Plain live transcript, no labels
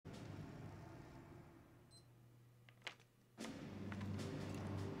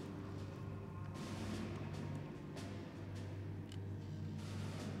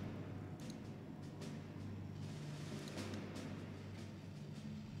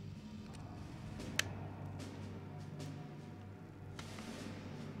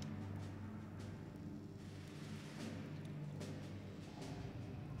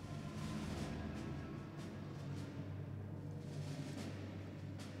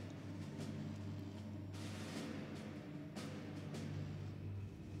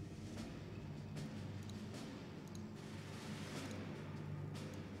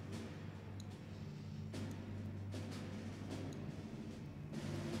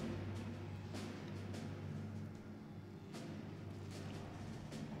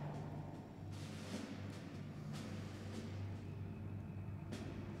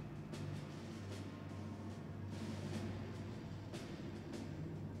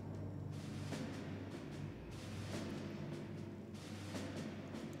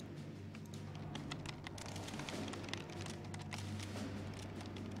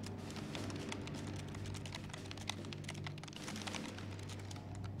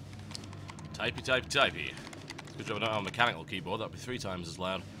Typey, typey, typey. Good job I don't have a mechanical keyboard, that'd be 3 times as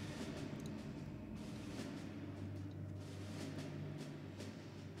loud.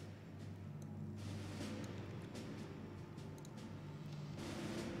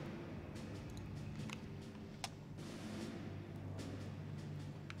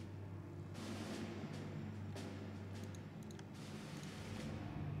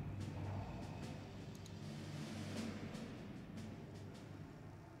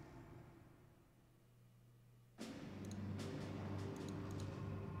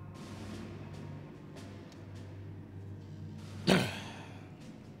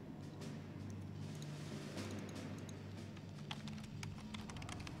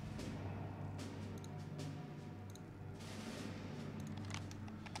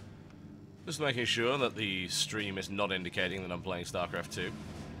 Just making sure that the stream is not indicating that I'm playing StarCraft 2.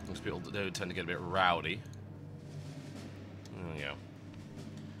 Most people do tend to get a bit rowdy. There we go.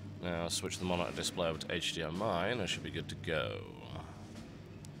 Now switch the monitor display over to HDMI and I should be good to go.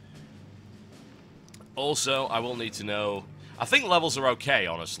 Also, I will need to know... I think levels are okay,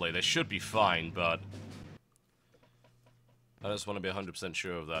 honestly. They should be fine, but... I just want to be 100%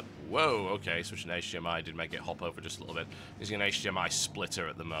 sure of that. Whoa, okay, switching to HDMI did make it hop over just a little bit. Using an HDMI splitter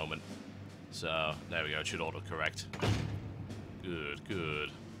at the moment. So, there we go, it should auto-correct. Good, good.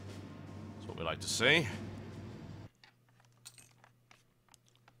 That's what we like to see.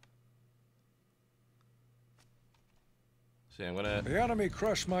 See, I'm gonna... The enemy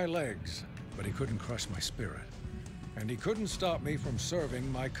crushed my legs, but he couldn't crush my spirit. And he couldn't stop me from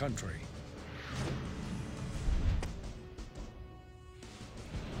serving my country.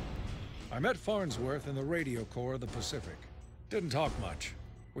 I met Farnsworth in the radio corps of the Pacific. Didn't talk much.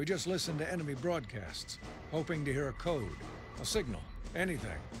 We just listened to enemy broadcasts, hoping to hear a code, a signal,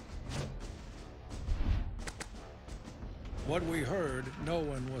 anything. What we heard, no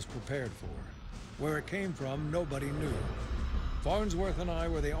one was prepared for. Where it came from, nobody knew. Farnsworth and I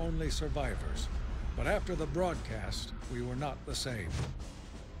were the only survivors. But after the broadcast, we were not the same.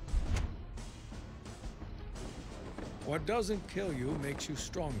 What doesn't kill you makes you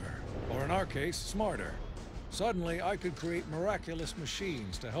stronger, or in our case, smarter. Suddenly, I could create miraculous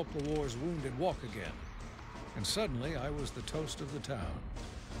machines to help the war's wounded walk again. And suddenly, I was the toast of the town.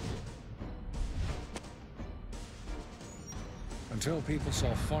 Until people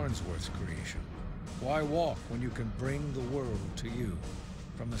saw Farnsworth's creation. Why walk when you can bring the world to you?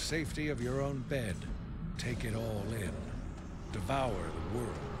 From the safety of your own bed, take it all in. Devour the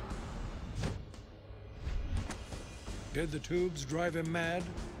world. Did the tubes drive him mad?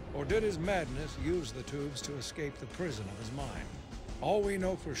 Or did his madness use the tubes to escape the prison of his mind? All we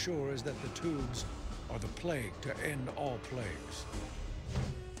know for sure is that the tubes are the plague to end all plagues.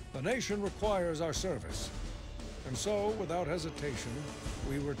 The nation requires our service. And so, without hesitation,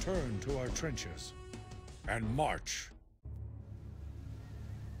 we return to our trenches and march.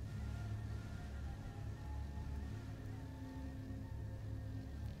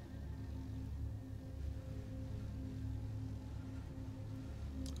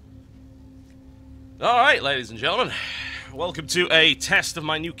 Alright, ladies and gentlemen, welcome to a test of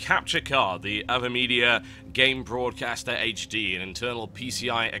my new capture card, the AverMedia Game Broadcaster HD, an internal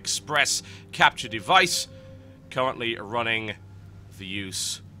PCI Express capture device, currently running the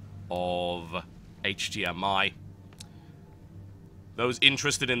use of HDMI. Those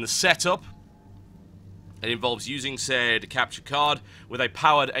interested in the setup, it involves using said capture card with a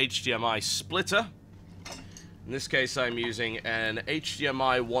powered HDMI splitter. In this case, I'm using an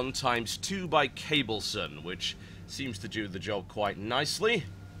HDMI 1x2 by Cableson, which seems to do the job quite nicely.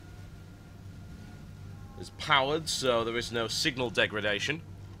 It's powered, so there is no signal degradation.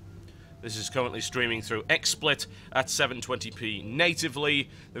 This is currently streaming through XSplit at 720p natively.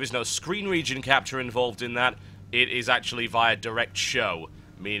 There is no screen region capture involved in that. It is actually via direct show,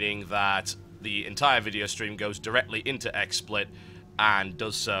 meaning that the entire video stream goes directly into XSplit and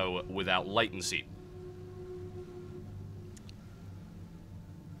does so without latency.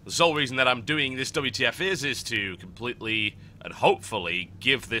 The sole reason that I'm doing this WTF is to completely and hopefully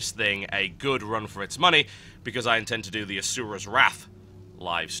give this thing a good run for its money, because I intend to do the Asura's Wrath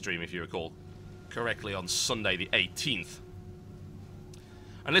live stream, if you recall correctly, on Sunday the 18th.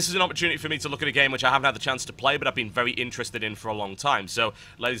 And this is an opportunity for me to look at a game which I haven't had the chance to play, but I've been very interested in for a long time. So,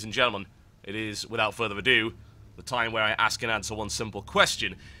 ladies and gentlemen, it is, without further ado, the time where I ask and answer one simple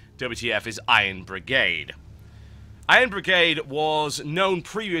question. WTF is Iron Brigade. Iron Brigade was known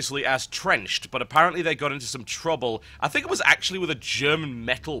previously as Trenched, but apparently they got into some trouble. I think it was actually with a German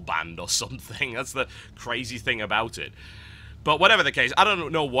metal band or something. That's the crazy thing about it. But whatever the case, I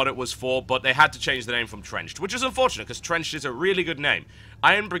don't know what it was for, but they had to change the name from Trenched, which is unfortunate, because Trenched is a really good name.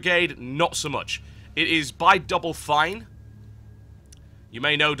 Iron Brigade, not so much. It is by Double Fine. You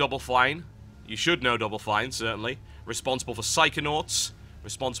may know Double Fine. You should know Double Fine, certainly. Responsible for Psychonauts,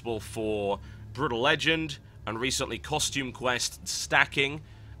 responsible for Brutal Legend, and recently Costume Quest stacking,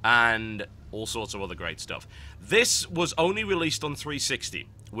 and all sorts of other great stuff. This was only released on 360,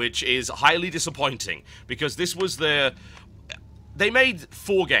 which is highly disappointing, because this was the... They made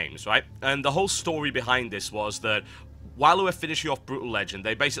 4 games, right? And the whole story behind this was that while they were finishing off Brutal Legend,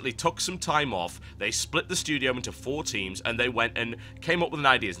 they basically took some time off, they split the studio into 4 teams, and they went and came up with an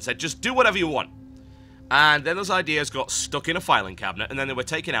ideas and said, just do whatever you want. And then those ideas got stuck in a filing cabinet, and then they were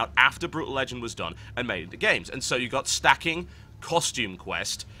taken out after Brutal Legend was done and made into games. And so you got Stacking, Costume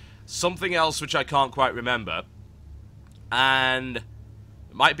Quest, something else which I can't quite remember, and it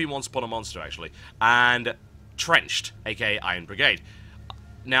might be Once Upon a Monster, actually, and Trenched, aka Iron Brigade.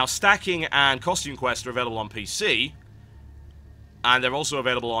 Now, Stacking and Costume Quest are available on PC, and they're also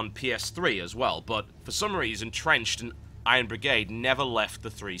available on PS3 as well, but for some reason, Trenched and Iron Brigade never left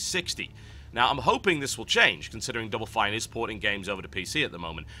the 360. Now, I'm hoping this will change, considering Double Fine is porting games over to PC at the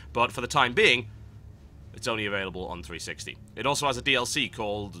moment, but for the time being, it's only available on 360. It also has a DLC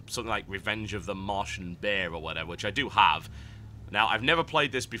called something like Revenge of the Martian Bear or whatever, which I do have. Now, I've never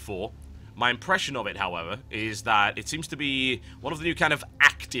played this before. My impression of it, however, is that it seems to be one of the new kind of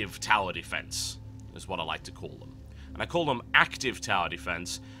active tower defense, is what I like to call them. And I call them active tower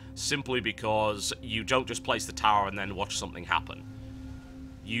defense simply because you don't just place the tower and then watch something happen.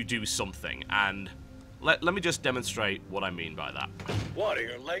 You do something, and let me just demonstrate what I mean by that. What, are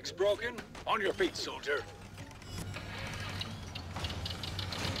your legs broken? On your feet, soldier.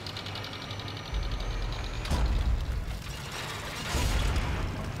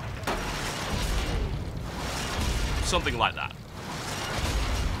 Something like that.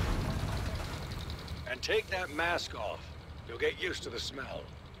 And take that mask off. You'll get used to the smell.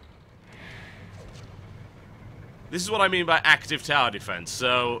 This is what I mean by active tower defense.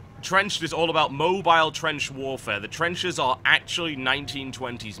 So, Trenched is all about mobile trench warfare. The trenches are actually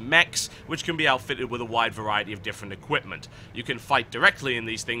 1920s mechs, which can be outfitted with a wide variety of different equipment. You can fight directly in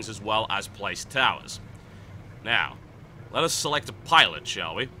these things as well as place towers. Now, let us select a pilot,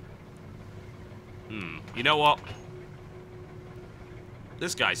 shall we? You know what?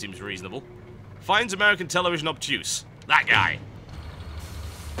 This guy seems reasonable. Finds American television obtuse. That guy.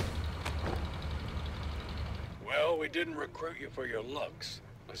 Well, we didn't recruit you for your looks.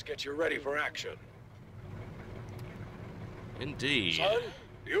 Let's get you ready for action. Indeed. Son,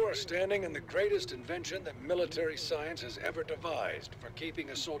 you are standing in the greatest invention that military science has ever devised for keeping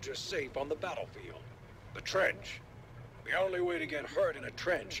a soldier safe on the battlefield. The trench. The only way to get hurt in a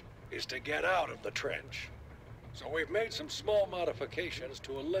trench is to get out of the trench. So we've made some small modifications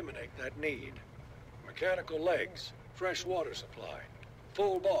to eliminate that need. Mechanical legs, fresh water supply,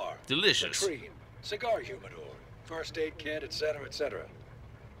 full bar, delicious, latrine, cigar humidor, first aid kit, etc., etc.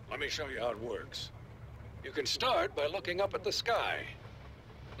 Let me show you how it works. You can start by looking up at the sky.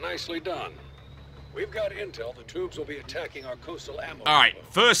 Nicely done. We've got intel the tubes will be attacking our coastal ammo. Alright,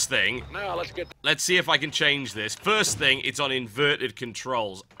 first thing. Now let's see if I can change this. First thing, it's on inverted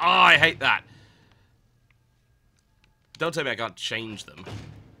controls. Oh, I hate that. Don't tell me I can't change them.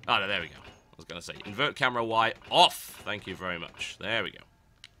 Oh, no, there we go. I was going to say, invert camera Y off. Thank you very much. There we go.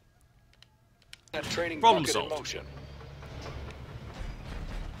 That training Problem bucket in solved. motion.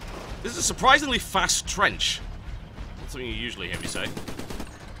 This is a surprisingly fast trench. Not something you usually hear me say.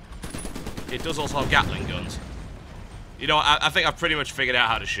 It does also have Gatling guns. You know, I think I've pretty much figured out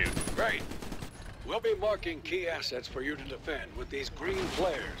how to shoot. Great. We'll be marking key assets for you to defend with these green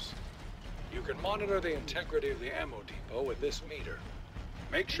flares. You can monitor the integrity of the ammo depot with this meter.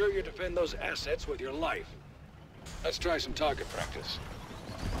 Make sure you defend those assets with your life. Let's try some target practice.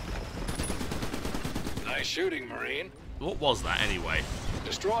 Nice shooting, Marine. What was that, anyway?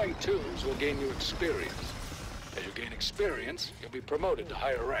 Destroying tubes will gain you experience. As you gain experience, you'll be promoted to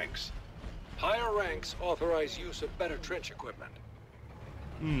higher ranks. Higher ranks authorize use of better trench equipment.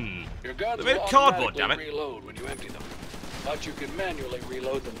 Your guns They're made will of cardboard, automatically damn it. reload when you empty them, but you can manually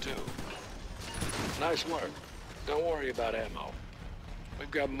reload them too. Nice work. Don't worry about ammo.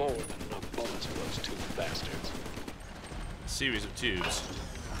 We've got more than enough bullets for those two bastards. Series of tubes.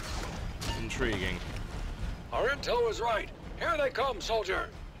 Intriguing. Our intel was right. Here they come, soldier.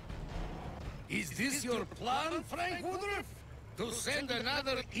 Is this your plan, Frank Woodruff? To send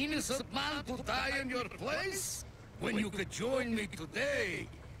another innocent man to die in your place? When you could join me today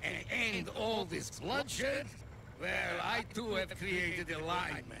and end all this bloodshed? Well, I too have created a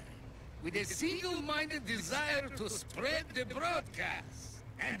lineman. with a single-minded desire to spread the broadcast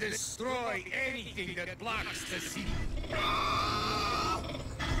and destroy anything that blocks the signal.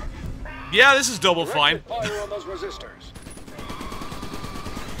 Yeah, this is double fine. Fire on those resistors.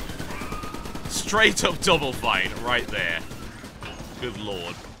 Straight up double fine, right there. Good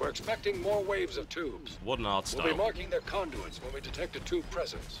lord. We're expecting more waves of tubes. What an art We'll be style. marking their conduits when we detect a tube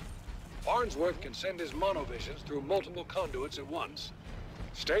presence. Farnsworth can send his monovisions through multiple conduits at once.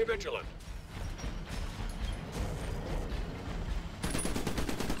 Stay vigilant.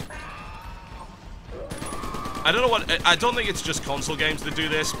 I don't know what... I don't think it's just console games that do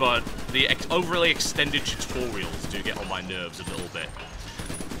this, but the overly extended tutorials do get on my nerves a little bit.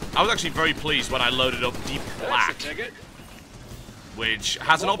 I was actually very pleased when I loaded up Deep Black, which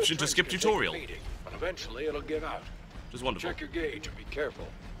has an option to skip tutorial. But eventually it'll give out. Which is wonderful. Check your gauge and be careful.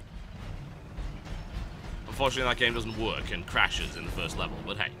 Unfortunately, that game doesn't work and crashes in the first level,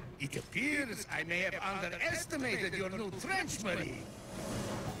 but hey. It appears I may have underestimated your new trench, Marine.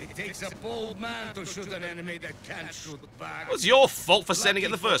 It takes a bold man to shoot an enemy that can't shoot back. It was your fault for sending it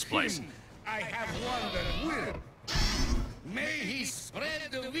in the first place. I have one that will. May he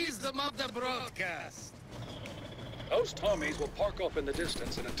spread the wisdom of the broadcast. Those Tommies will park off in the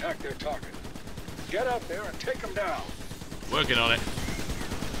distance and attack their target. Get out there and take them down. Working on it.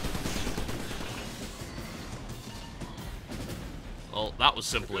 Well, that was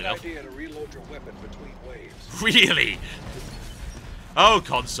simple enough. Good idea to reload your weapon between waves. Really? Oh,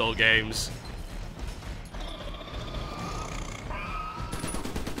 console games.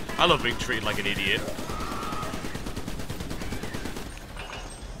 I love being treated like an idiot.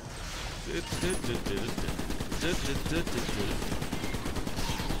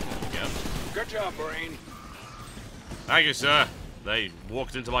 Good job, Marine. Thank you, sir. They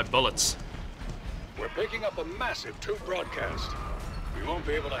walked into my bullets. We're picking up a massive tube broadcast. We won't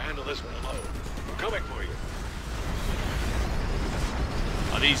be able to handle this one alone. We're coming for you.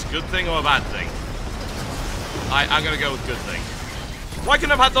 Are these good thing or a bad thing? I'm gonna go with good thing. Why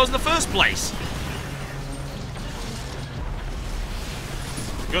couldn't I have had those in the first place?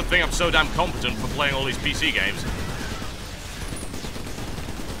 Good thing I'm so damn competent for playing all these PC games.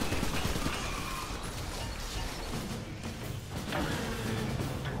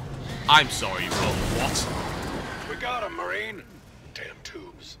 I'm sorry, but what? We got him, Marine. Damn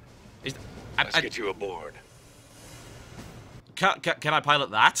tubes. Is, Let's get you aboard. Can I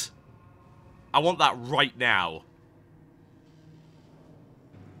pilot that? I want that right now.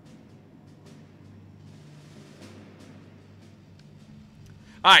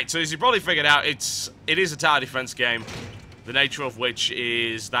 Alright, so as you probably figured out, it is a tower defense game, the nature of which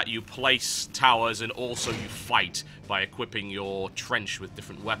is that you place towers and also you fight by equipping your trench with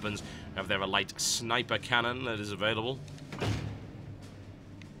different weapons. We have there a light sniper cannon that is available.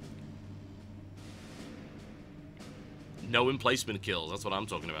 No emplacement kills, that's what I'm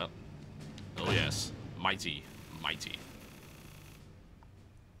talking about. Oh yes, mighty, mighty.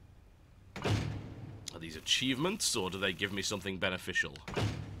 Are these achievements, or do they give me something beneficial?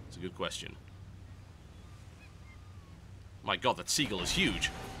 It's a good question. My god, that seagull is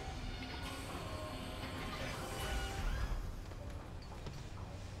huge.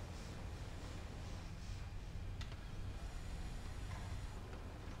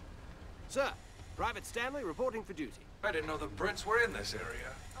 Sir, Private Stanley reporting for duty. I didn't know the Brits were in this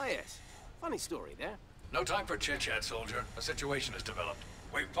area. Ah, yes. Funny story there. No time for chit-chat, soldier. A situation has developed.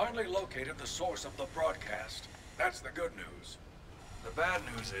 We've finally located the source of the broadcast. That's the good news. The bad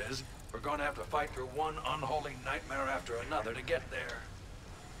news is, we're going to have to fight through one unholy nightmare after another to get there.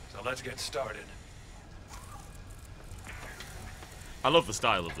 So let's get started. I love the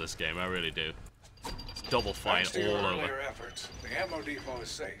style of this game, I really do. It's double fine Thanks to your all earlier over. efforts, the ammo depot is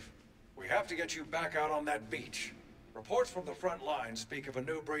safe. We have to get you back out on that beach. Reports from the front line speak of a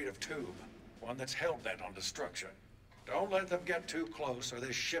new breed of tube, one that's hell-bent on destruction. Don't let them get too close or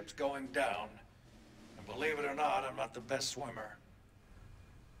this ship's going down. And believe it or not, I'm not the best swimmer.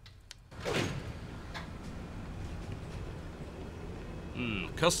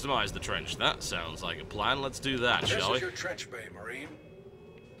 Customize the trench. That sounds like a plan. Let's do that, shall This we? is your trench bay, Marine.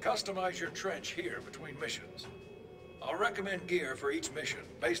 Customize your trench here between missions. I'll recommend gear for each mission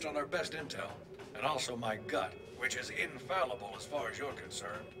based on our best intel, and also my gut, which is infallible as far as you're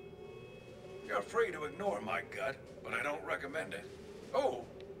concerned. You're free to ignore my gut, but I don't recommend it. Oh,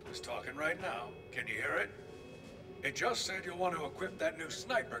 it's talking right now. Can you hear it? It just said you'll want to equip that new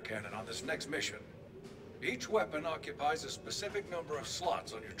sniper cannon on this next mission. Each weapon occupies a specific number of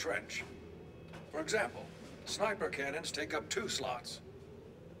slots on your trench. For example, sniper cannons take up 2 slots.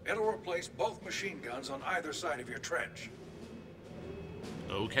 It'll replace both machine guns on either side of your trench.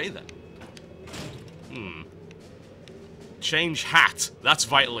 Okay then. Change hat. That's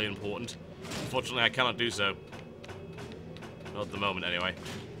vitally important. Unfortunately, I cannot do so. Not at the moment, anyway.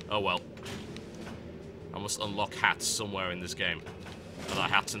 Oh well. I must unlock hats somewhere in this game. Are there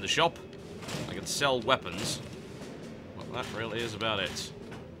hats in the shop? I can sell weapons. Well, that really is about it.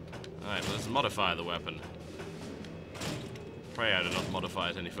 Alright, let's modify the weapon. Pray I do not modify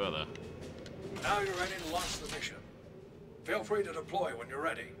it any further. Now you're ready to launch the mission. Feel free to deploy when you're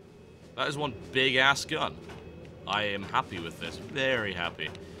ready. That is one big-ass gun. I am happy with this. Very happy.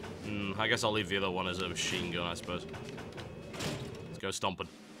 I guess I'll leave the other one as a machine gun, I suppose. Let's go stomping.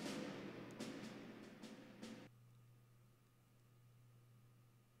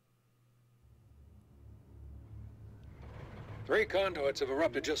 Three conduits have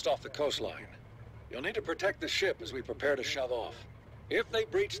erupted just off the coastline. You'll need to protect the ship as we prepare to shove off. If they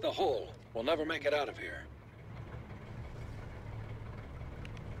breach the hull, we'll never make it out of here.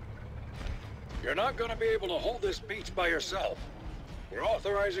 You're not going to be able to hold this beach by yourself. We're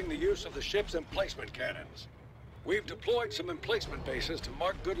authorizing the use of the ship's emplacement cannons. We've deployed some emplacement bases to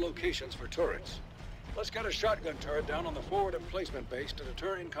mark good locations for turrets. Let's get a shotgun turret down on the forward emplacement base to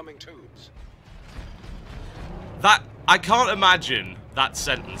deter incoming tubes. That... I can't imagine that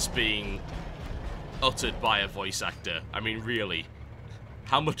sentence being uttered by a voice actor. I mean, really.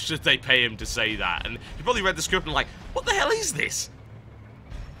 How much did they pay him to say that? And he probably read the script and like, what the hell is this?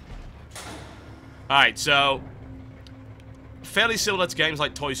 Alright, so... fairly similar to games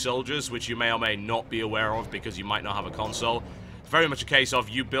like Toy Soldiers, which you may or may not be aware of because you might not have a console. It's very much a case of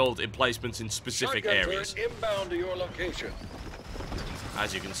you build emplacements in specific areas. Inbound to your location.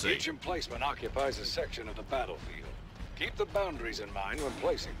 As you can see. Each emplacement occupies a section of the battlefield. Keep the boundaries in mind when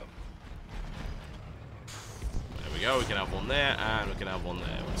placing them. There we go, we can have one there, and we can have one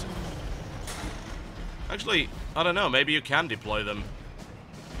there. Actually, I don't know, maybe you can deploy them.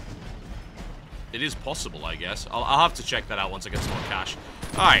 It is possible, I guess. I'll have to check that out once I get some more cash.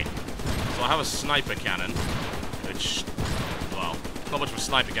 Alright, so I have a sniper cannon, which, well, not much of a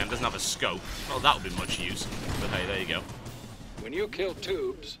sniper cannon, doesn't have a scope. Well, that would be much use, but hey, there you go. When you kill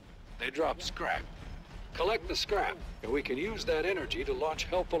tubes, they drop scrap. Collect the scrap, and we can use that energy to launch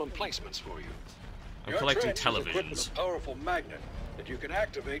helpful emplacements for you. I'm collecting Your trench is equipped with televisions. a powerful magnet that you can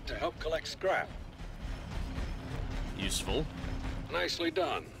activate to help collect scrap. Useful. Nicely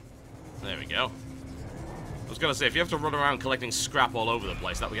done. There we go. I was gonna say, if you have to run around collecting scrap all over the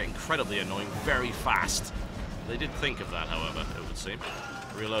place, that would get incredibly annoying very fast. They did think of that, however, it would seem.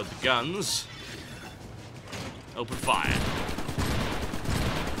 Reload the guns. Open fire.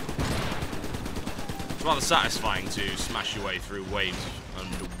 It's rather satisfying to smash your way through waves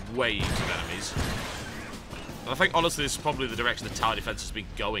and waves of enemies. And I think, honestly, this is probably the direction the tower defense has been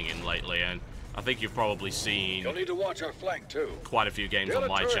going in lately, and I think you've probably seen You'll need to watch our flank too. quite a few games on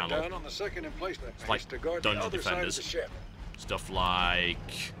my channel. Down on the second emplacement base Like to guard Dungeon the other Defenders. side of the ship. Stuff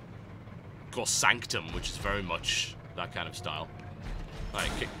like, of course, Sanctum, which is very much that kind of style. Right,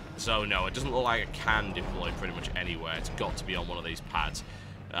 so no, it doesn't look like it can deploy pretty much anywhere. It's got to be on one of these pads.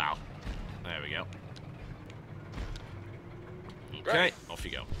 Ow. There we go. Okay, Right. off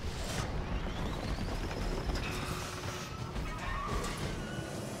you go.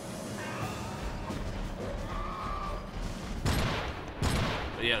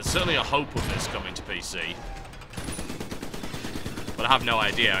 But yeah, there's certainly a hope of this coming to PC. But I have no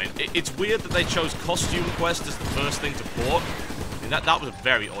idea. I mean, it's weird that they chose Costume Quest as the first thing to port. I mean, that was a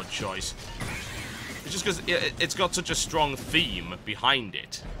very odd choice. It's just because it's got such a strong theme behind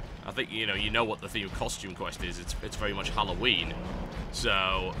it. I think, you know what the theme of Costume Quest is. It's very much Halloween.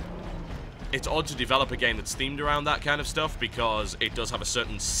 So, it's odd to develop a game that's themed around that kind of stuff because it does have a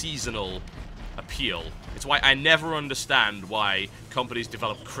certain seasonal appeal. It's why I never understand why companies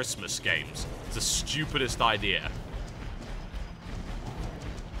develop Christmas games. It's the stupidest idea.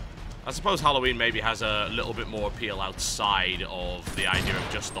 I suppose Halloween maybe has a little bit more appeal outside of the idea of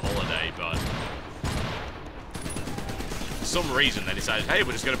just the holiday, but for some reason they decided, hey,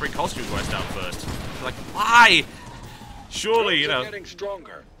 we're just going to bring Costume Quest out first. Like, why? Surely, you know. Getting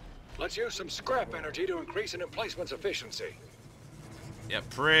stronger. Let's use some scrap energy to increase an emplacement's efficiency. Yeah,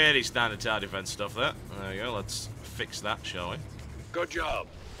 pretty standard tower defense stuff there. There we go, let's fix that, shall we? Good job.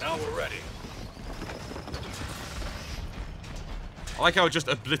 Now we're ready. I like how it just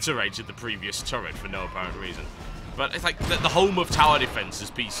obliterated the previous turret for no apparent reason. But it's like, the home of tower defense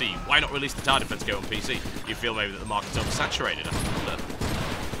is PC. Why not release the tower defense game on PC? You feel maybe that the market's oversaturated, I wonder.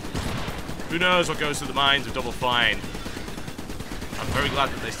 Who knows what goes through the minds of Double Fine. I'm very glad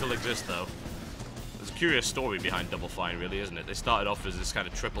that they still exist, though. There's a curious story behind Double Fine, really, isn't it? They started off as this kind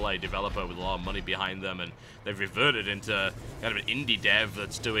of AAA developer with a lot of money behind them, and they've reverted into kind of an indie dev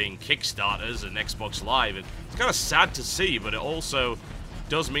that's doing Kickstarters and Xbox Live. And it's kind of sad to see, but it also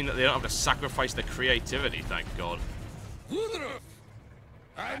does mean that they don't have to sacrifice their creativity, thank God. Woodruff!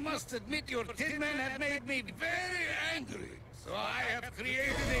 I must admit your tin men have made me very angry. So I have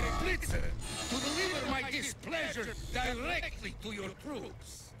created a blitzer to deliver my displeasure directly to your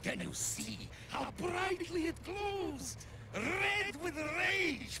troops. Can you see how brightly it glows? Red with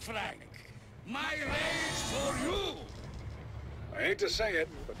rage, Frank. My rage for you. I hate to say it,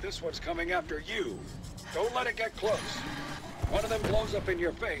 but this one's coming after you. Don't let it get close. One of them blows up in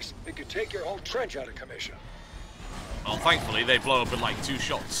your face, it could take your whole trench out of commission. Well, thankfully, they blow up in like 2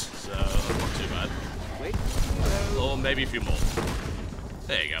 shots, so not too bad. Wait. Or maybe a few more.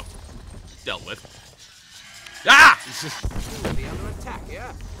 There you go. Dealt with. Ah! We'll be under attack,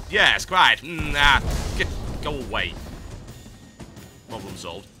 yeah? Yes, quite. Go away. Problem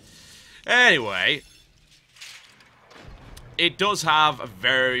solved. Anyway, it does have a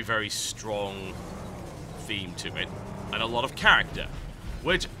very, very strong theme to it, and a lot of character,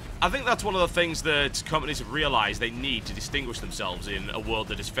 which I think that's one of the things that companies have realized they need to distinguish themselves in a world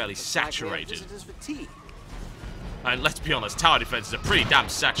that is fairly saturated. Visitors for tea. And let's be honest, tower defense is a pretty damn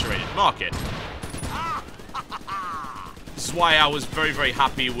saturated market. This is why I was very, very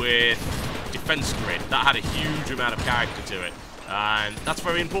happy with Defense Grid. That had a huge amount of character to it, and that's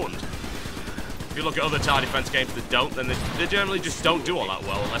very important. If you look at other tower defense games that don't, then they generally just don't do all that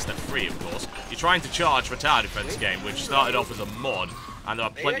well, unless they're free, of course. You're trying to charge for a tower defense game, which started off as a mod, and there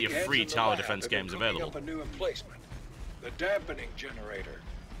are plenty of free tower defense games available. Up a new emplacement, the dampening generator.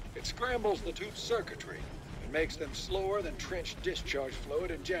 It scrambles the tube circuitry and makes them slower than trench discharge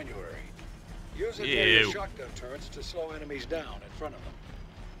fluid in January. Use it near your shotgun turrets to slow enemies down in front of them.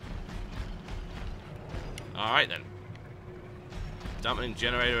 Alright then. Dampening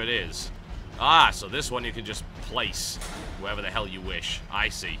generator it is. Ah, so this one you can just place wherever the hell you wish. I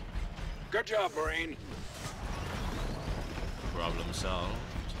see. Good job, Marine. Problem solved.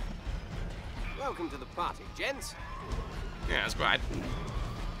 Welcome to the party, gents. Yeah, that's great.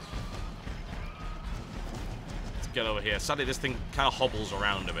 Let's get over here. Sadly, this thing kind of hobbles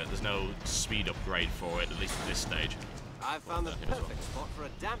around a bit. There's no speed upgrade for it, at least at this stage. I've found the perfect spot for a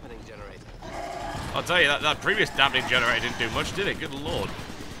dampening generator. I'll tell you, that previous dampening generator didn't do much, did it? Good lord.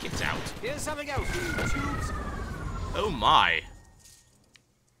 Get out. Here's something else, you tubes. Oh my.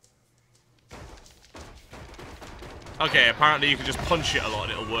 Okay, apparently you can just punch it a lot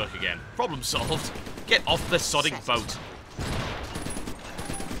and it'll work again. Problem solved. Get off the sodding boat.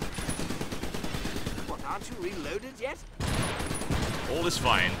 What, aren't you reloaded yet? All is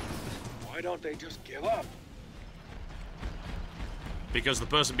fine. Why don't they just give up? Because the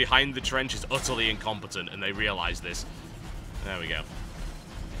person behind the trench is utterly incompetent and they realize this. There we go.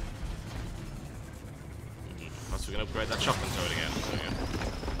 Unless we can upgrade that shotgun turret again. There we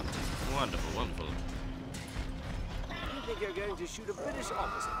go. Wonderful, wonderful. You think you're going to shoot a British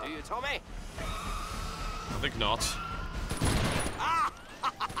officer, do you, Tommy? I think not.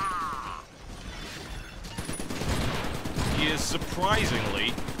 He is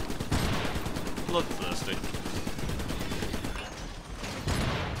surprisingly bloodthirsty.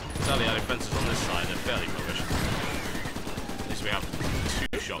 Sadly, our defenses on this side are fairly rubbish. At least we have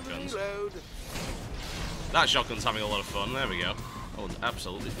 2 shotguns. Reload. That shotgun's having a lot of fun. There we go. Oh,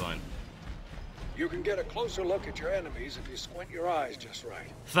 absolutely fine. You can get a closer look at your enemies if you squint your eyes just right.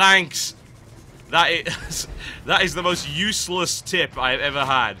 Thanks! That is the most useless tip I've ever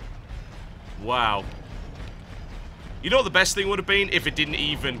had. Wow. You know what the best thing would have been? If it didn't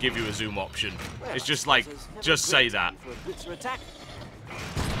even give you a zoom option. Well, It's just like, just say that. For a blitzer attack.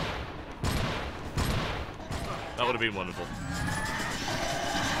 That would have been wonderful.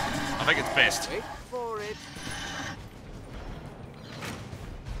 I think it's best. Wait for it.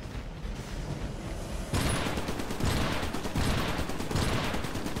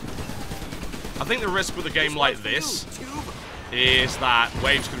 I think the risk with a game like this is that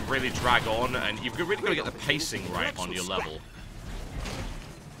waves can really drag on, and you've really got to get the pacing right on your level.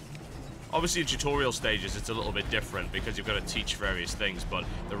 Obviously, in tutorial stages, it's a little bit different because you've got to teach various things, but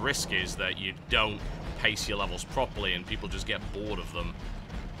the risk is that you don't pace your levels properly and people just get bored of them.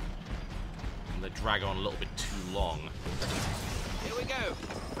 And they drag on a little bit too long. Here we go.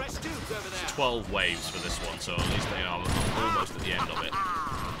 Fresh tubes over there. 12 waves for this one, so at least, you know, I'm almost at the end of it.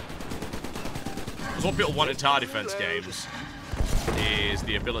 Because what people want in tower defense games is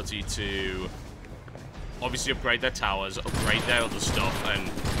the ability to obviously upgrade their towers, upgrade their other stuff, and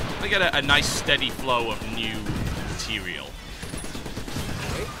they get a nice steady flow of new material.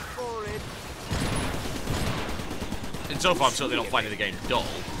 Wait for it. so far, I'm certainly not finding the game dull.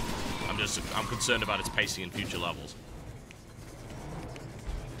 I'm concerned about its pacing in future levels.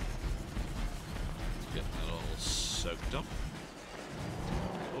 Get that all soaked up.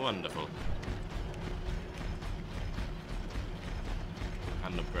 Wonderful. I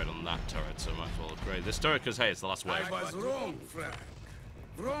hadn't upgraded on that turret, so I might as well upgrade this turret, because, hey, it's the last wave. I was wrong, Frank.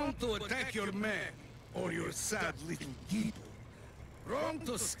 Wrong to attack your man, or your sad little people. Wrong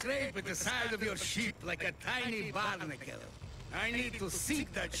to scrape at the side of your ship like a tiny barnacle. I need to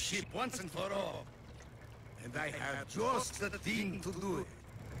sink that ship once and for all. And I have just the thing to do it.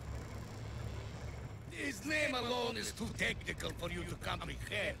 His name alone is too technical for you to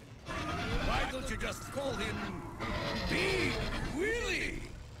comprehend. Why don't you just call him Big Willie?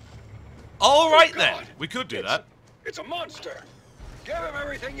 All right, then. We could do that. It's a monster. Give him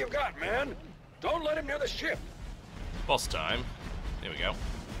everything you've got, man. Don't let him near the ship. Boss time. Here we go.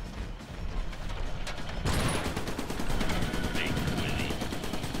 Big Willie.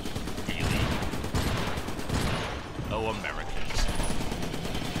 Really? Oh, Americans.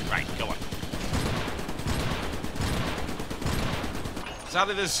 Right, go on.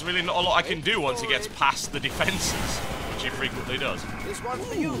 Sadly, there's really not a lot I can do once he gets past the defenses, which he frequently does. This one's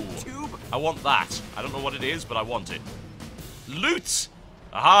for you, Tube. I want that. I don't know what it is, but I want it. Loot!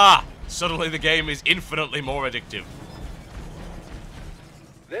 Aha! Suddenly the game is infinitely more addictive.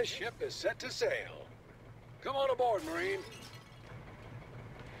 This ship is set to sail. Come on aboard, Marine.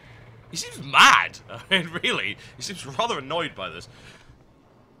 He seems mad. I mean, really. He seems rather annoyed by this.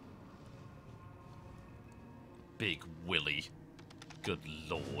 Big Willie. Good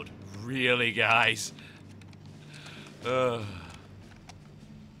lord. Really, guys?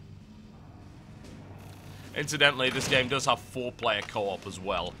 Incidentally, this game does have 4-player co-op as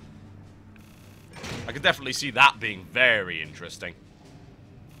well. I could definitely see that being very interesting.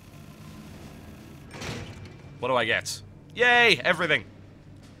 What do I get? Yay! Everything!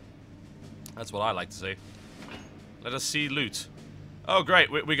 That's what I like to see. Let us see loot. Oh,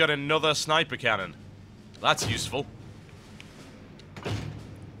 great. We got another sniper cannon. That's useful.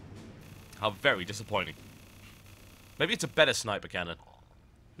 How very disappointing. Maybe it's a better sniper cannon.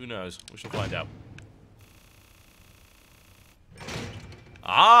 Who knows? We shall find out.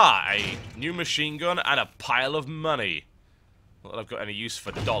 Ah, a new machine gun and a pile of money. Not that I've got any use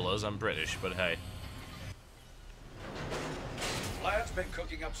for dollars. I'm British, but hey. Lad's been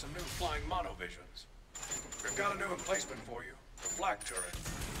cooking up some new flying monovisions. We've got a new emplacement for you. The flak turret.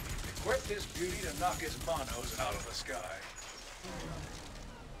 Equip this beauty to knock his monos out of the sky.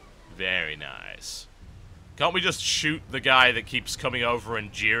 Very nice. Can't we just shoot the guy that keeps coming over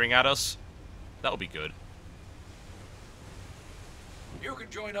and jeering at us? That'll be good. You can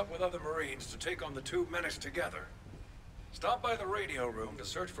join up with other Marines to take on the two menace together. Stop by the radio room to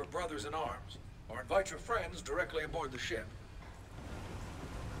search for brothers in arms, or invite your friends directly aboard the ship.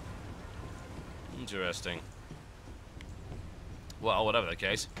 Interesting. Well, whatever the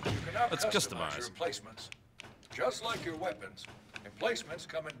case, You can now let's customize your customize. emplacements. Just like your weapons, emplacements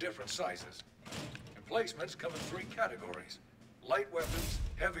come in different sizes. Emplacements come in 3 categories: light weapons,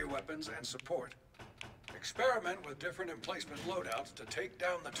 heavy weapons, and support. Experiment with different emplacement loadouts to take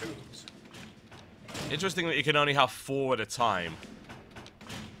down the tubes. Interesting that you can only have 4 at a time.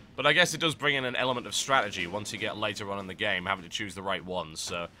 But I guess it does bring in an element of strategy once you get later on in the game, having to choose the right ones,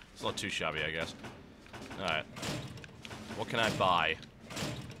 so it's not too shabby, I guess. Alright. What can I buy?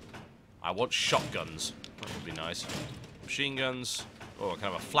 I want shotguns. That would be nice. Machine guns. Oh, I can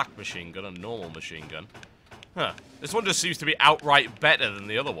have a flak machine gun, a normal machine gun. Huh. This one just seems to be outright better than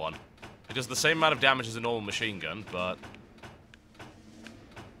the other one. It does the same amount of damage as a normal machine gun, but...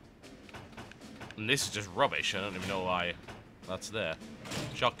 And this is just rubbish. I don't even know why that's there.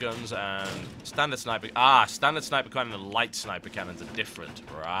 Shotguns and standard sniper... Ah, standard sniper cannon and light sniper cannons are different.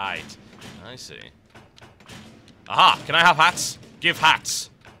 Right. I see. Aha! Can I have hats? Give hats.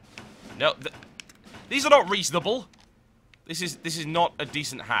 No, these are not reasonable. This is not a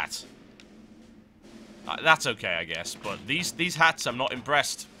decent hat. That's okay, I guess. But these hats, I'm not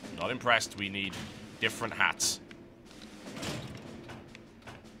impressed. Not impressed. We need different hats.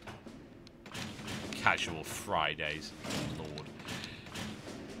 Casual Fridays. Lord.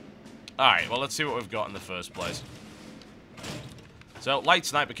 Alright, well, let's see what we've got in the first place. So, light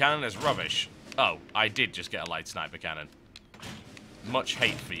sniper cannon is rubbish. Oh, I did just get a light sniper cannon. Much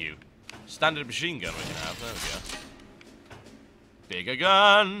hate for you. Standard machine gun we can have. There we go. Bigger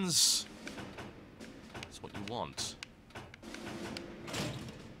guns! That's what you want.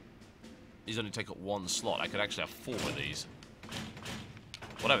 These only take up 1 slot. I could actually have 4 of these.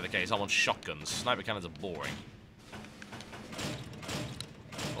 Whatever the case, I want shotguns. Sniper cannons are boring.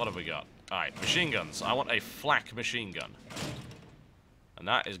 What have we got? Alright, machine guns. I want a flak machine gun. And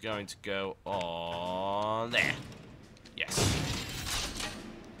that is going to go on there. Yes.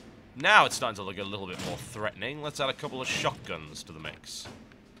 Now it's starting to look a little bit more threatening. Let's add a couple of shotguns to the mix.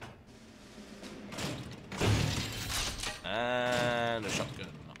 And a shotgun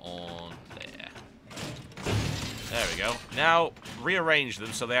on there. There we go. Now, rearrange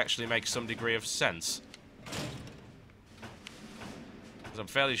them so they actually make some degree of sense. Because I'm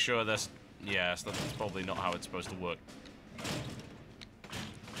fairly sure that's... Yes, that's probably not how it's supposed to work.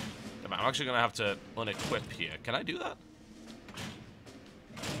 I'm actually going to have to unequip here. Can I do that?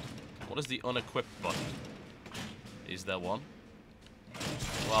 What is the unequip button? Is there one?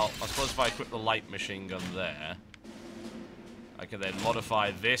 Well, I suppose if I equip the light machine gun there, I can then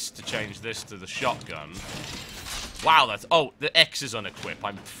modify this to change this to the shotgun. Wow, that's... Oh, the X is unequip.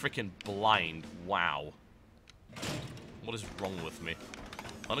 I'm freaking blind. Wow. What is wrong with me?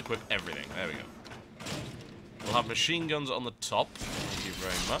 Unequip everything. There we go. We'll have machine guns on the top. Thank you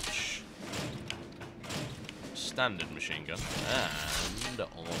very much. Standard machine gun. And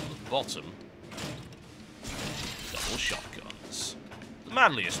on the bottom, double shotguns. The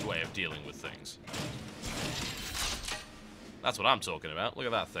manliest way of dealing with things. That's what I'm talking about. Look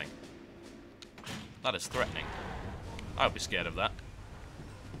at that thing. That is threatening. I would be scared of that.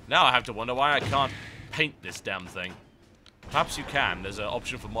 Now I have to wonder why I can't paint this damn thing. Perhaps you can. There's an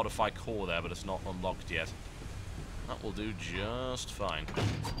option for modify core there, but it's not unlocked yet. That will do just fine.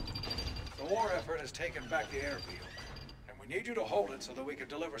 The war effort has taken back the airfield, and we need you to hold it so that we can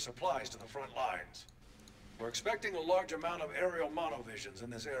deliver supplies to the front lines. We're expecting a large amount of aerial monovisions in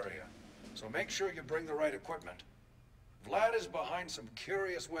this area, so make sure you bring the right equipment. Vlad is behind some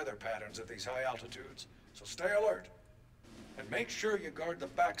curious weather patterns at these high altitudes, so stay alert. And make sure you guard the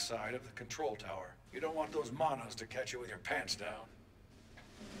backside of the control tower. You don't want those monos to catch you with your pants down.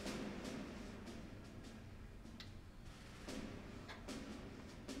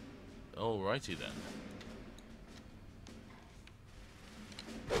 Alrighty then.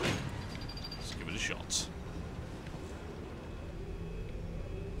 Let's give it a shot.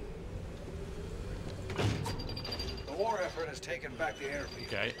 The war effort has taken back the airfield.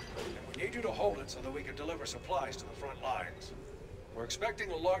 Okay. And we need you to hold it so that we can deliver supplies to the front lines. We're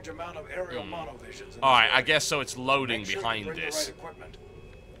expecting a large amount of aerial monovisions. Alright, I guess so it's loading sure behind you bring this. the right equipment.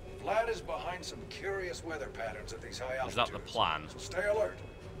 Vlad is behind some curious weather patterns at these high altitudes. Is that the plan? So stay alert.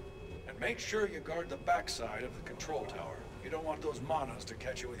 And make sure you guard the backside of the control tower. You don't want those monos to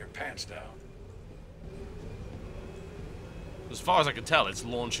catch you with your pants down. As far as I can tell, it's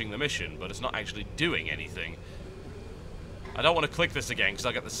launching the mission, but it's not actually doing anything. I don't want to click this again, because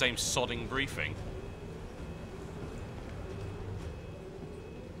I get the same sodding briefing.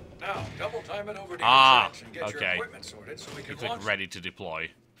 Now, double time it over to your trench and get your equipment sorted so we can click launch. ready to deploy.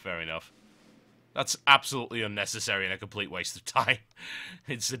 Fair enough. That's absolutely unnecessary and a complete waste of time,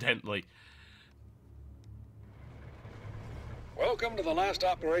 incidentally. Welcome to the last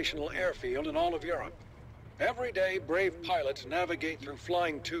operational airfield in all of Europe. Every day, brave pilots navigate through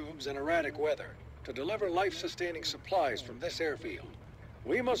flying tubes and erratic weather to deliver life-sustaining supplies from this airfield.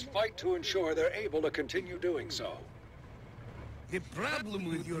 We must fight to ensure they're able to continue doing so. The problem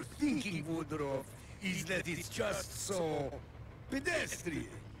with your thinking, Woodruff, is that it's just so pedestrian.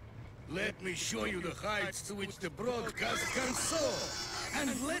 Let me show you the heights to which the broadcast can soar.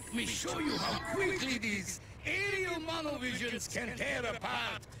 And let me show you how quickly these aerial monovisions can tear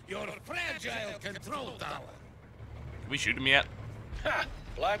apart your fragile control tower. Can we shoot him yet? Ha!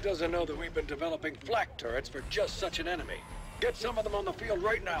 Vlad doesn't know that we've been developing flak turrets for just such an enemy. Get some of them on the field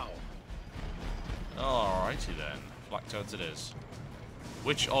right now. Alrighty then. Flak turrets it is.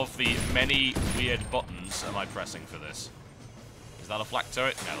 Which of the many weird buttons am I pressing for this? Is that a flak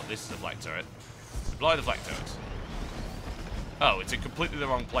turret? No, this is a flak turret. Deploy the flak turret. Oh, it's in completely the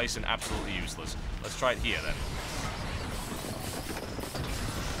wrong place and absolutely useless. Let's try it here then.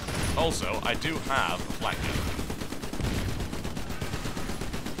 Also, I do have a flak gun.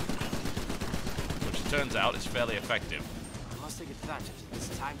 Which it turns out is fairly effective. I must take advantage of this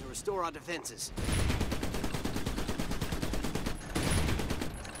time to restore our defenses.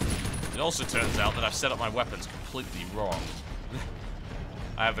 It also turns out that I've set up my weapons completely wrong.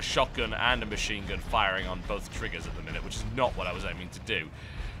 I have a shotgun and a machine gun firing on both triggers at the minute, which is not what I was aiming to do.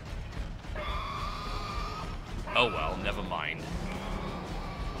 Oh well, never mind.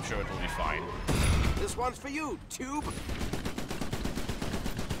 I'm sure it'll be fine. This one's for you, Tube.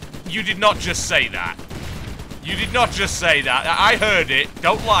 You did not just say that. You did not just say that. I heard it.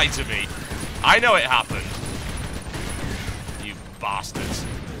 Don't lie to me. I know it happened. You bastards.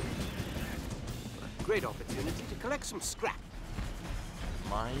 Great opportunity to collect some scrap.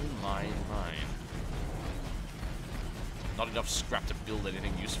 Mine. Not enough scrap to build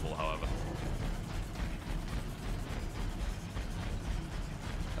anything useful, however.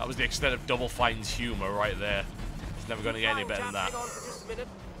 That was the extent of Double Fine's humor right there. He's never going to get any better than that. Hang on for just a minute.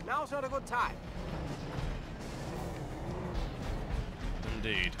 Now's not a good time.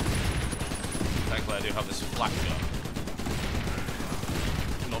 Indeed. Thankfully, I do have this flak gun.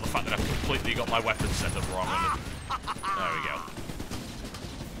 Not the fact that I've completely got my weapon set up wrong. There we go.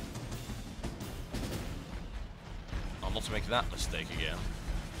 I'll not make that mistake again.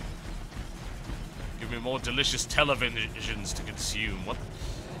 Give me more delicious televisions to consume. What?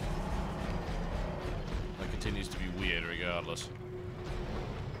 That continues to be weird regardless.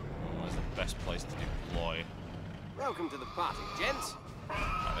 Where's the best place to deploy? Welcome to the party, gents.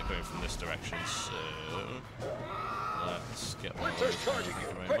 Right, they're going from this direction, so let's get one of Winter's those. charging Thank you.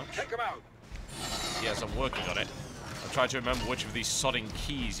 you very Quick, much. take him out. Yes, I'm working on it. I'm trying to remember which of these sodding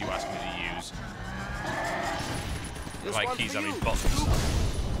keys you asked me to use. By keys, I mean buttons.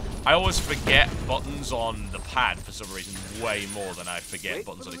 I always forget buttons on the pad for some reason way more than I forget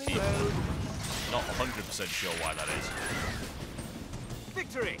buttons on a keyboard. Not 100% sure why that is.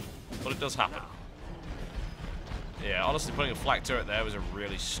 Victory! But it does happen. Yeah, honestly, putting a flak turret there was a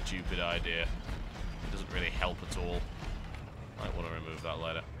really stupid idea. It doesn't really help at all. Might want to remove that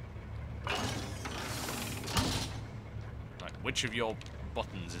later. Right, which of your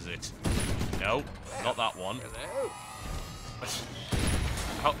buttons is it? No, not that one. Hello.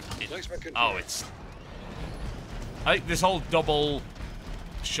 Oh, it's... I think this whole double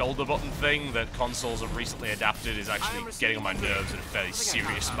shoulder button thing that consoles have recently adapted is actually getting on my nerves in a fairly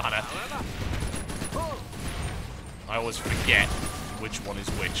serious manner. I always forget which one is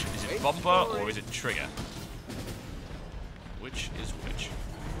which. Is it bumper or is it trigger? Which is which?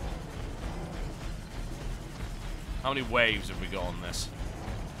 How many waves have we got on this?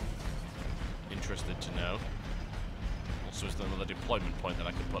 Interested to know. Also, is there another deployment point that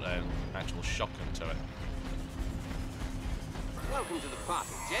I could put an actual shotgun to it? Welcome to the party,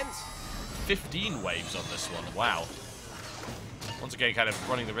 gents. 15 waves on this one. Wow. Once again, kind of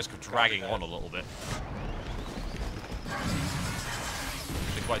running the risk of dragging on a little bit.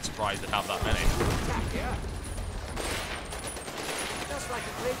 Actually quite surprised at have that many. Yeah. Just like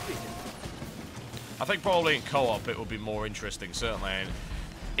a great vision. I think probably in co-op it would be more interesting, certainly. And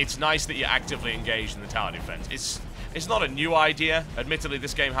it's nice that you're actively engaged in the tower defense. It's not a new idea. Admittedly,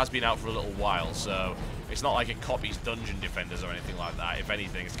 this game has been out for a little while, so it's not like it copies Dungeon Defenders or anything like that. If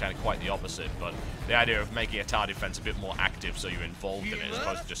anything, it's kind of quite the opposite. But the idea of making a tower defense a bit more active so you're involved in it as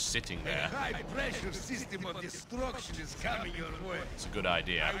opposed to just sitting there, A high-pressure system of destruction is coming your way. it's a good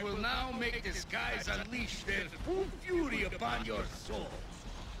idea. I will now make the skies unleash their full fury upon your souls.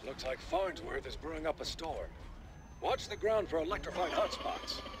 Looks like Farnsworth is brewing up a storm. Watch the ground for electrified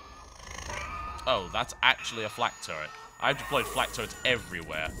hotspots. Oh, that's actually a flak turret. I've deployed flak turrets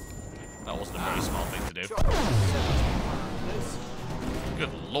everywhere. That wasn't a very smart thing to do. Good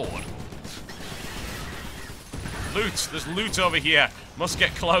lord. Loot! There's loot over here. Must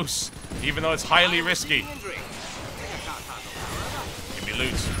get close, even though it's highly risky. Give me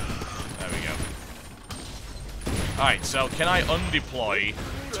loot. There we go. Alright, so can I undeploy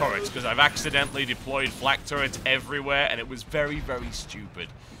turrets? Because I've accidentally deployed flak turrets everywhere, and it was very, very stupid.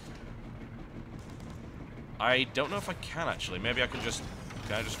 I don't know if I can, actually. Maybe I can just...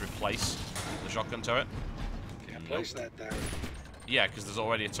 Can I just replace the shotgun turret? Can't place that there. Yeah, because there's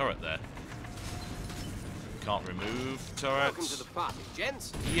already a turret there. Can't remove Welcome turrets. to the party,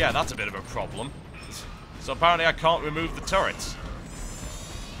 gents. Yeah, that's a bit of a problem. So apparently I can't remove the turrets.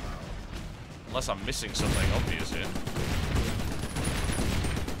 Unless I'm missing something obvious here.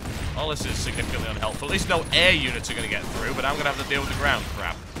 Well, this is significantly unhelpful. At least no air units are going to get through, but I'm going to have to deal with the ground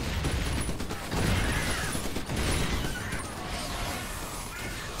crap.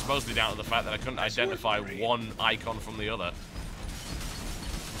 It's mostly down to the fact that I couldn't identify one icon from the other.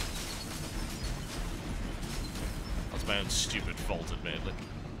 That's my own stupid fault, admittedly.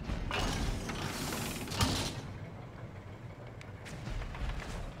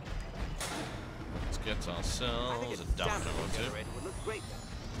 Let's get ourselves a dampener or two. Would look great.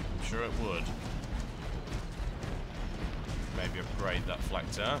 I'm sure it would. Maybe upgrade that flak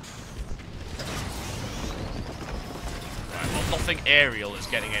tower. Right, well, nothing aerial is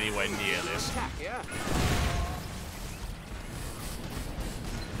getting anywhere near this. Attack, yeah.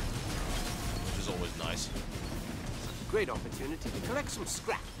 Which is always nice. Great opportunity to collect some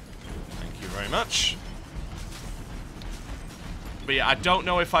scrap. Thank you very much. But yeah, I don't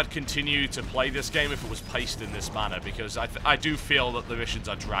know if I'd continue to play this game if it was paced in this manner, because I do feel that the missions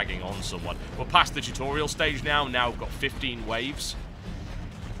are dragging on somewhat. We're past the tutorial stage now. Now we've got 15 waves.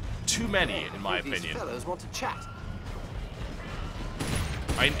 too many, in my These opinion. fellows want to chat.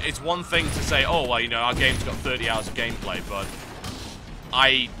 I mean, it's one thing to say, oh, well, you know, our game's got 30 hours of gameplay, but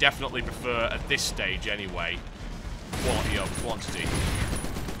I definitely prefer, at this stage anyway, quality over quantity.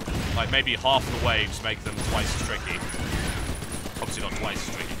 Like, maybe half the waves make them twice as tricky. Obviously not twice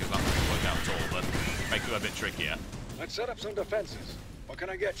as tricky, because that doesn't work out at all, but make them a bit trickier. Let's set up some defenses. What can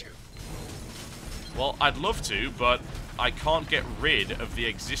I get you? Well, I'd love to, but I can't get rid of the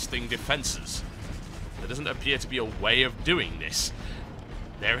existing defenses. There doesn't appear to be a way of doing this.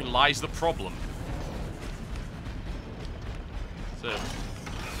 Therein lies the problem. So,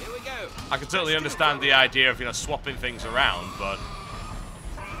 Here we go. I can certainly understand the idea of, you know, swapping things around, but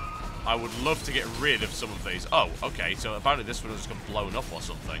I would love to get rid of some of these. Oh, okay, so apparently this one has just got blown up or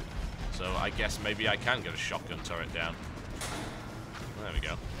something. So I guess maybe I can get a shotgun turret down. There we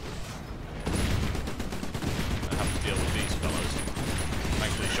go. I have to deal with these fellows.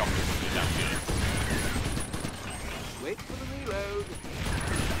 Thankfully, shotguns are pretty damn good. Wait for the reload.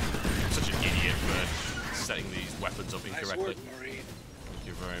 I'm such an idiot for setting these weapons up incorrectly. Nice work, Marine. Thank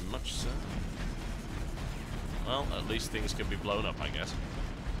you very much, sir. Well, at least things can be blown up, I guess.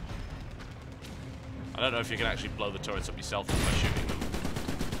 I don't know if you can actually blow the turrets up yourself by shooting them.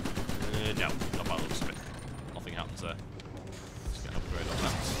 No, not by the looks of it. Nothing happens there. Just get an upgrade on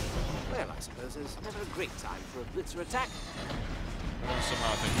that. Well, I suppose it's never a great time for a blitzer attack.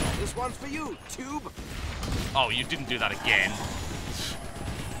 Somehow I think not. This one's for you, Tube. Oh, you didn't do that again.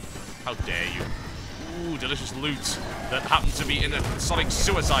 How dare you. Ooh, delicious loot that happened to be in the Sonic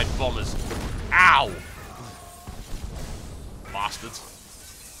Suicide Bombers. Ow! Bastards.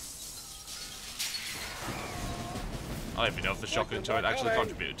 I don't even know if the shotgun turret actually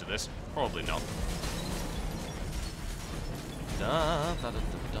contributed to this. Probably not. Da, da, da, da,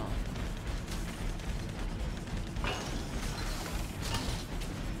 da.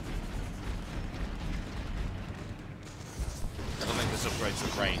 I don't think this upgrades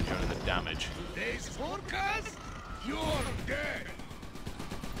the range or the damage. Today's forecast? You're dead.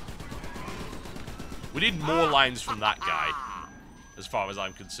 We need more lines from that guy, as far as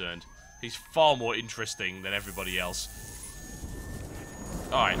I'm concerned. He's far more interesting than everybody else.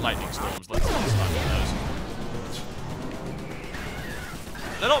 Alright, lightning storms. Let's start with those.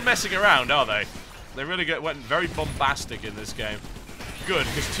 They're not messing around, are they? They really went very bombastic in this game. Good,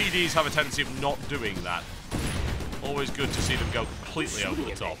 because TDs have a tendency of not doing that. Always good to see them go completely over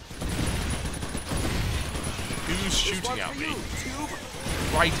the top. Who's shooting at me?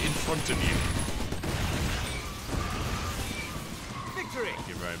 Right in front of you. Victory. Thank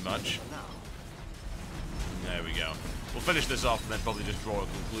you very much. There we go. We'll finish this off and then probably just draw a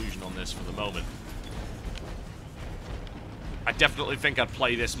conclusion on this for the moment. I definitely think I'd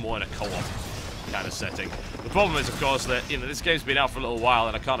play this more in a co-op kind of setting. The problem is, of course, that, you know, this game's been out for a little while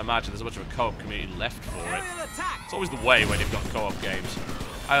and I can't imagine there's much of a co-op community left for it. It's always the way when you've got co-op games.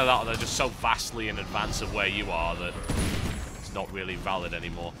 Either that or they're just so vastly in advance of where you are that it's not really valid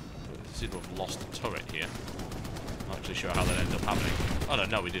anymore. We seem to have lost a turret here. Not actually sure how that ended up happening. Oh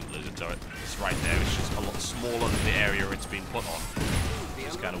no, we didn't lose a turret. It's right there. It's just a lot smaller than the area it's been put on.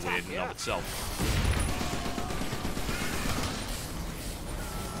 It's kind of weird in and of itself.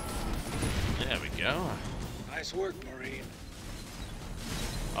 There we go. Nice work, Marine.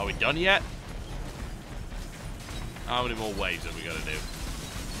 Are we done yet? How many more waves have we got to do?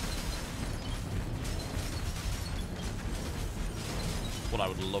 What I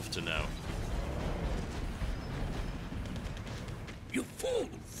would love to know. You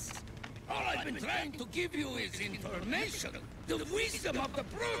fools! All I've been trying to give you is information, the wisdom of the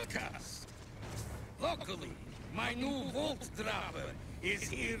broadcast. Luckily, my new Vault Dropper is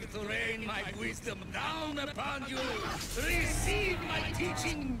here to rain my wisdom down upon you. Receive my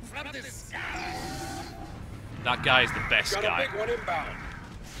teaching from the sky. That guy is the best Got guy. a big one inbound.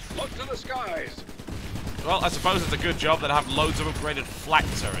 Look to the skies. Well, I suppose it's a good job that I have loads of upgraded flak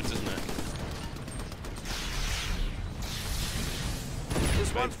turrets, isn't it?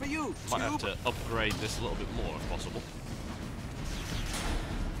 This one's for you, Might have Tube. to upgrade this a little bit more if possible.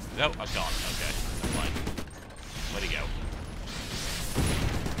 No, I can't. Okay, never mind. Where'd he go?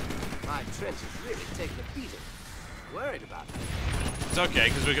 My trench is really taking a beating. Worried about it. It's okay,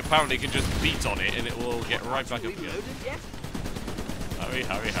 because we apparently can just beat on it and it will get right back up again. Reloaded yet? Hurry,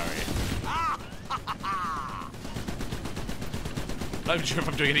 hurry, hurry. Ah! Not even sure if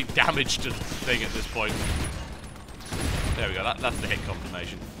I'm doing any damage to the thing at this point. There we go, that's the hit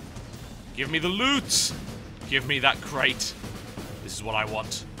confirmation. Give me the loot! Give me that crate. This is what I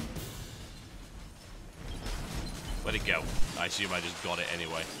want. Where'd it go? I assume I just got it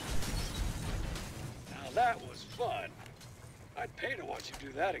anyway. Now that was fun. I'd pay to watch you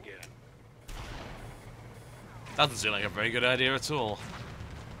do that again. That doesn't seem like a very good idea at all.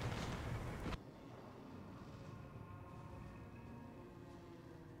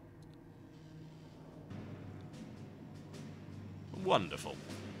 Wonderful.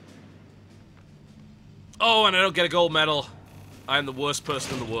 Oh, and I don't get a gold medal. I am the worst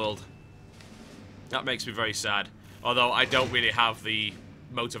person in the world. That makes me very sad. Although I don't really have the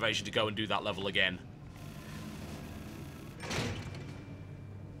motivation to go and do that level again.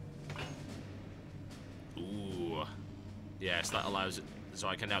 Ooh. Yes, that allows it. So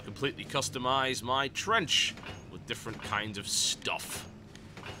I can now completely customize my trench with different kinds of stuff.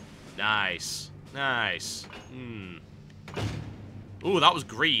 Nice. Nice. Ooh, that was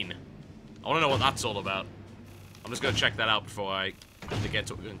green. I want to know what that's all about. I'm just going to check that out before I get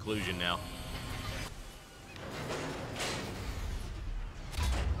to a conclusion now.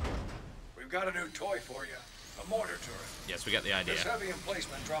 We've got a new toy for you. A mortar turret. Yes, we get the idea. This heavy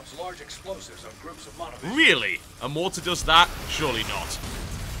emplacement drops large explosives on groups of monoliths. Really? A mortar does that? Surely not.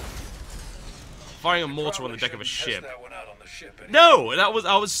 Firing a mortar on the deck of a ship. That one out on the ship anyway. No!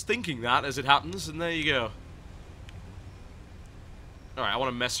 I was thinking that as it happens, and there you go. Alright, I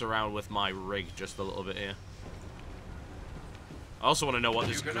want to mess around with my rig just a little bit here. I also want to know what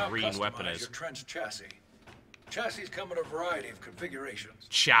this green weapon is. Your trench chassis. Chassis come in a variety of configurations.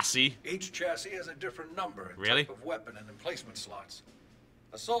 Chassis? Each chassis has a different number and Really? type of weapon and emplacement slots.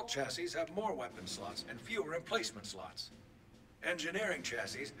 Assault chassis have more weapon slots and fewer emplacement slots. Engineering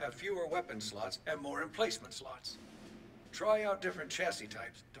chassis have fewer weapon slots and more emplacement slots. Try out different chassis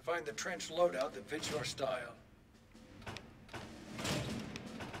types to find the trench loadout that fits your style.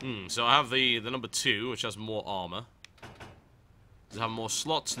 So I have the number 2, which has more armor. Does it have more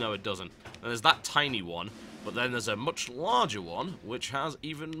slots? No, it doesn't. And there's that tiny one, but then there's a much larger one, which has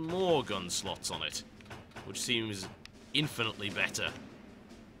even more gun slots on it. Which seems infinitely better.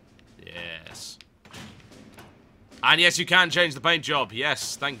 Yes. And yes, you can change the paint job.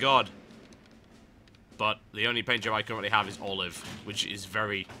 Yes, thank God. But the only paint job I currently have is olive, which is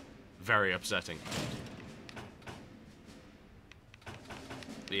very, very upsetting.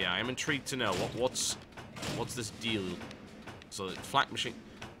 But yeah, I'm intrigued to know what's this deal. So the flak machine.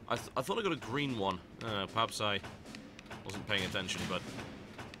 I thought I got a green one. Perhaps I wasn't paying attention, but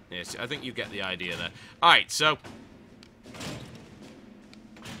yes, I think you get the idea there. All right, so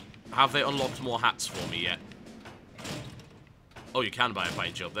have they unlocked more hats for me yet? Oh, you can buy a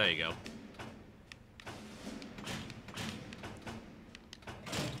paint job. There you go.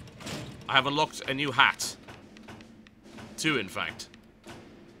 I have unlocked a new hat. 2, in fact.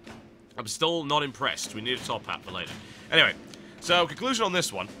 I'm still not impressed. We need a top hat for later. Anyway, so conclusion on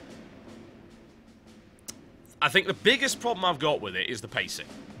this one. I think the biggest problem I've got with it is the pacing.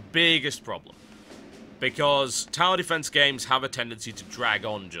 Biggest problem. Because tower defense games have a tendency to drag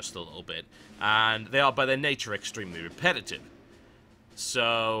on just a little bit. And they are, by their nature, extremely repetitive.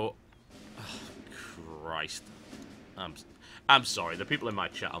 So... Oh, Christ. I'm sorry. The people in my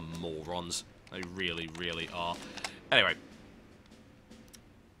chat are morons. They really, really are. Anyway.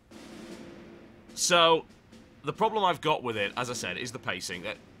 So, the problem I've got with it, as I said, is the pacing.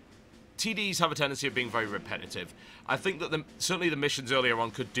 TDs have a tendency of being very repetitive. I think that certainly the missions earlier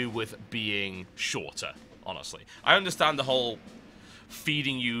on could do with being shorter, honestly. I understand the whole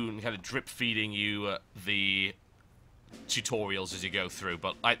feeding you and kind of drip feeding you the tutorials as you go through,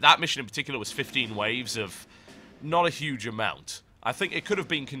 but that mission in particular was 15 waves of not a huge amount. I think it could have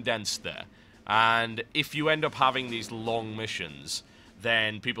been condensed there. And if you end up having these long missions,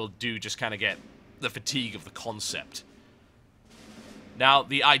 then people do just kind of get the fatigue of the concept. Now,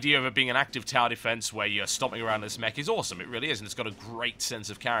 the idea of it being an active tower defense where you're stomping around this mech is awesome. It really is, and it's got a great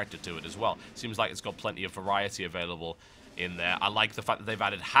sense of character to it as well. Seems like it's got plenty of variety available in there. I like the fact that they've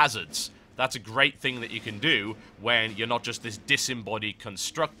added hazards. That's a great thing that you can do when you're not just this disembodied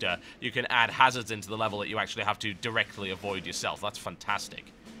constructor. You can add hazards into the level that you actually have to directly avoid yourself. That's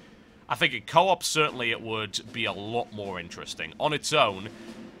fantastic. I think in co-op, certainly it would be a lot more interesting. On its own,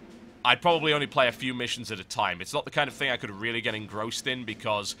 I'd probably only play a few missions at a time. It's not the kind of thing I could really get engrossed in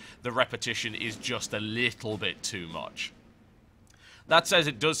because the repetition is just a little bit too much. That says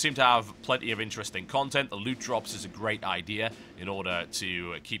it does seem to have plenty of interesting content. The loot drops is a great idea in order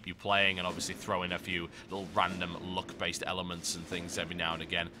to keep you playing and obviously throw in a few little random luck-based elements and things every now and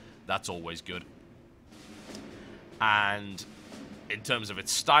again. That's always good. And in terms of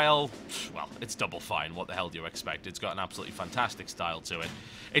its style, well, it's double fine. What the hell do you expect? It's got an absolutely fantastic style to it.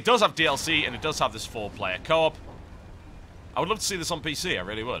 It does have DLC, and it does have this 4-player co-op. I would love to see this on PC, I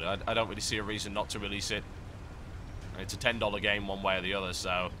really would. I don't really see a reason not to release it. It's a $10 game one way or the other,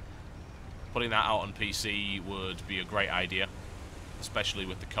 so putting that out on PC would be a great idea. especially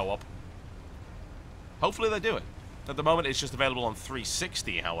with the co-op. Hopefully they do it. At the moment, it's just available on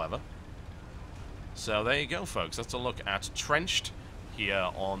 360, however. So there you go, folks. That's a look at Trenched here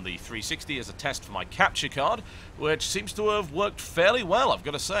on the 360 as a test for my capture card, which seems to have worked fairly well, I've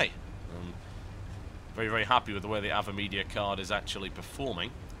got to say. Very, very happy with the way the AverMedia card is actually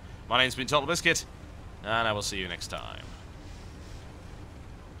performing. My name's been Totalbiscuit, and I will see you next time.